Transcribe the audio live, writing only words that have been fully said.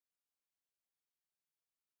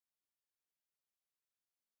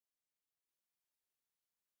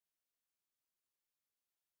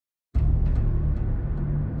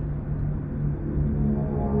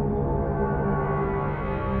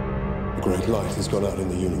great light has gone out in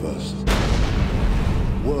the universe.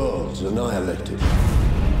 Worlds annihilated.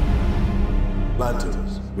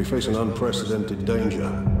 Lanterns, we face an unprecedented danger.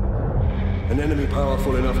 An enemy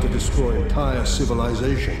powerful enough to destroy entire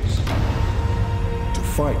civilizations. To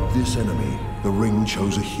fight this enemy, the Ring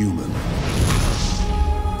chose a human.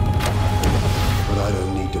 But I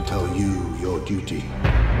don't need to tell you your duty.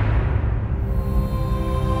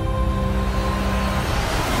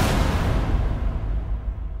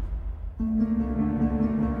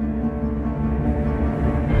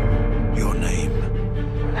 Your name?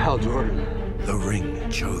 Hal Jordan. The Ring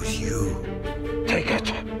chose you. Take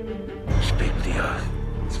it. Speak the oath.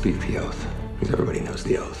 Speak the oath, because everybody knows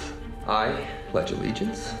the oath. I pledge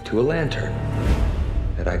allegiance to a lantern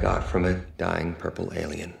that I got from a dying purple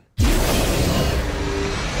alien.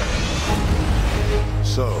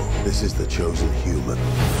 So, this is the chosen human.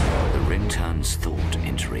 The ring turns thought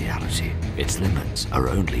into reality. Its limits are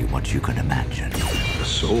only what you can imagine. A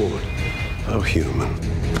sword. How human.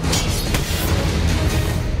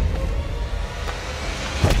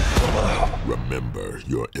 Remember,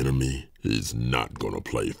 your enemy is not gonna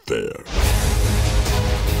play fair.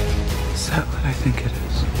 Is that what I think it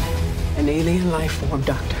is? An alien life form,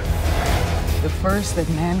 Doctor. The first that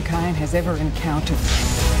mankind has ever encountered.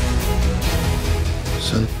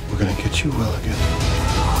 Son, we're gonna get you well again.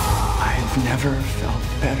 I've never felt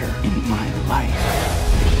better in my life.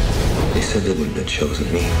 They said they wouldn't have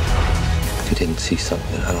chosen me. They didn't see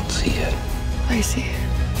something I don't see yet. I see.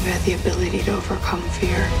 You had the ability to overcome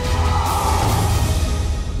fear.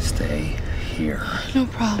 Stay here. No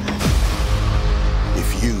problem.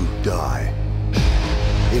 If you die,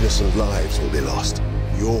 innocent lives will be lost.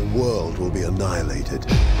 Your world will be annihilated.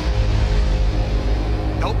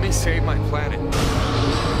 Help me save my planet.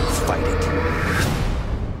 Fight it.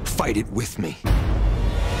 Fight it with me.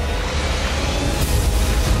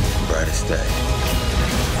 Brightest day,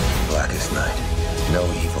 blackest night. No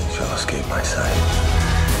evil shall escape my sight.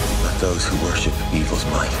 Let those who worship evil's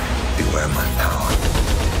might beware my power.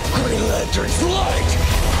 Green Lantern's light!